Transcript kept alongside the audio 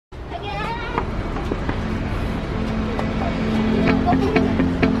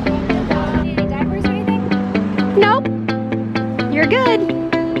Nope. You're good.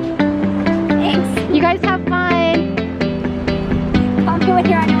 Thanks. You guys have fun. I'll do it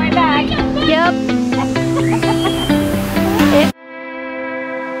here on your way back. Yep.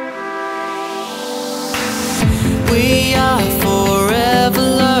 We are forever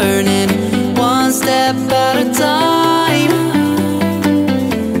learning, one step at a time.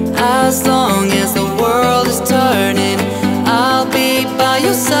 As long as the world is turning, I'll be by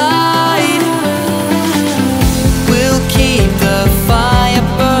your side. We'll keep the fire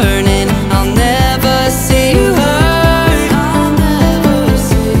burning, I'll never see you hurt.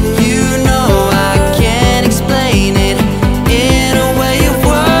 You know I can't explain it in a way of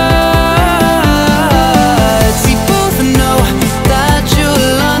words. We both know that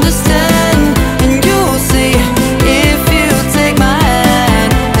you'll understand, and you'll see if you take my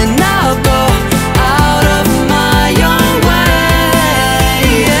hand, and I'll go out of my own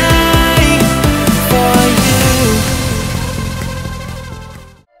way for you.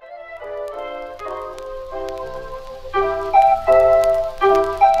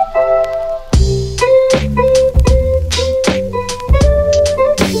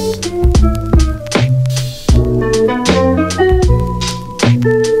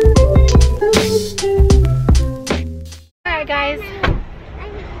 Alright guys.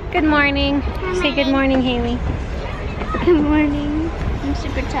 Good morning. Say good morning, Haley. Good morning. I'm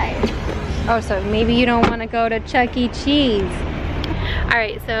super tired. Oh, so maybe you don't want to go to Chuck E. Cheese.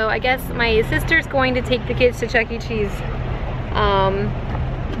 Alright, so I guess my sister's going to take the kids to Chuck E. Cheese.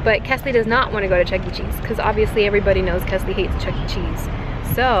 But Kesley does not want to go to Chuck E. Cheese because obviously everybody knows Kesley hates Chuck E. Cheese.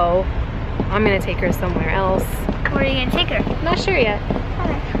 So I'm going to take her somewhere else. Where are you gonna take her? Not sure yet.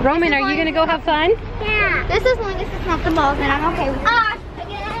 Okay. Roman, are you going to go have fun? Yeah. This is long as it's not the balls, and I'm okay with it.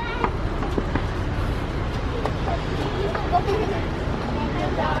 Do you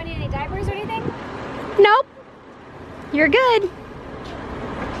need any diapers or anything? Nope. You're good.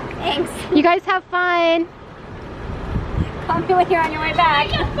 Thanks. You guys have fun. I'll do it here on your way back.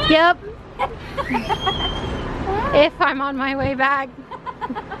 Yep. If I'm on my way back.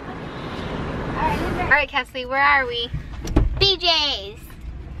 Alright, Kesley, where are we? BJ's.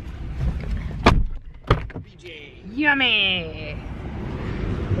 Yummy!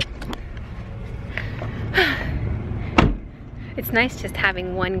 It's nice just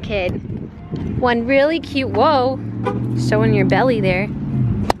having one kid. One really cute, whoa, showing your belly there.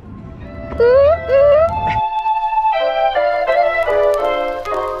 Ooh, ooh.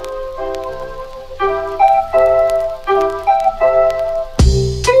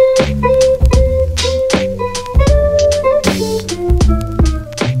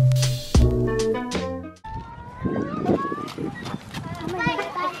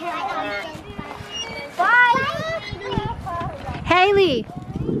 Haley,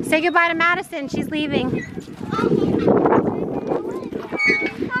 say goodbye to Madison. She's leaving.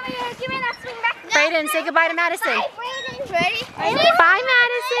 Brayden, say goodbye to Madison. Bye, Brayden. Ready? Bye,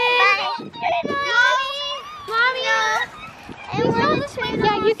 Madison. Mommy.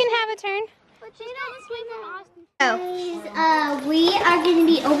 Yeah, you can have a turn. We are going to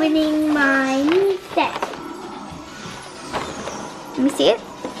be opening my new set. Let me see it.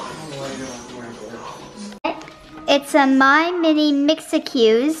 It's a My Mini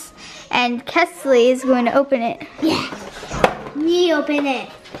Mix-A-Q's, and Kesley is going to open it. Yeah, me open it.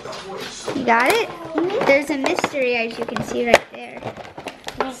 You got it? Mm-hmm. There's a mystery, as you can see right there.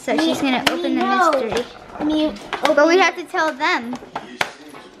 So she's going to open the mystery. But we have to tell them.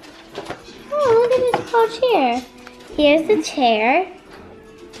 Oh, look at this cool chair. Here's the chair.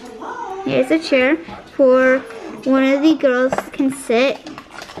 Here's a chair for one of the girls can sit.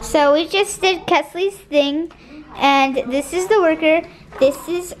 So we just did Kesley's thing. And this is the worker, this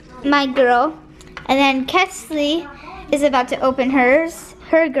is my girl, and then Kesley is about to open hers,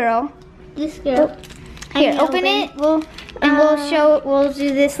 her girl. This girl. Oh. Here, open it. We'll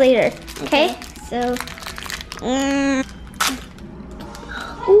do this later. Okay? So.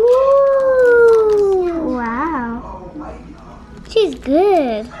 Ooh! Wow. She's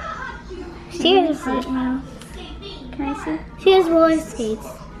good. She has a now. Can I see? She has roller skates.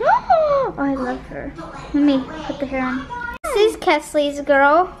 Oh, I love her. Let me put the hair on. This is Kesley's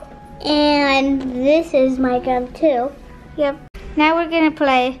girl. And this is my girl too. Yep. Now we're gonna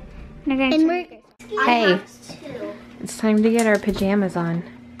play. Hey, it's time to get our pajamas on.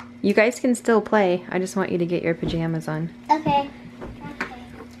 You guys can still play. I just want you to get your pajamas on. Okay.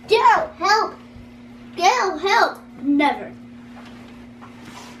 Joe, help! Joe, help! Never.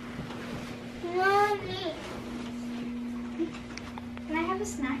 Mommy. Can I have a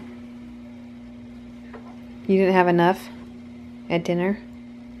snack? You didn't have enough at dinner?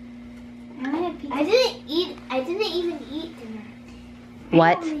 I didn't eat I didn't even eat dinner.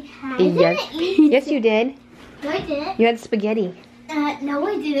 What? I didn't eat. Yes, you did. No, I didn't. You had spaghetti No,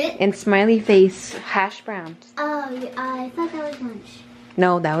 I didn't. and smiley face hash browns. Oh, I thought that was lunch.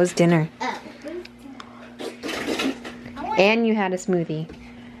 No, that was dinner. Oh. And you had a smoothie.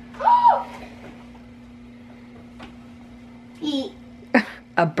 Eat.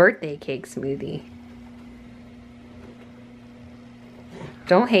 A birthday cake smoothie.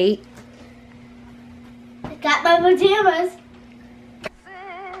 Don't hate. I got my pajamas.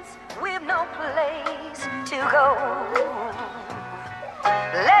 We've no place to go.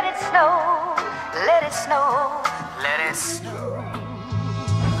 Let it snow, let it snow, let it snow.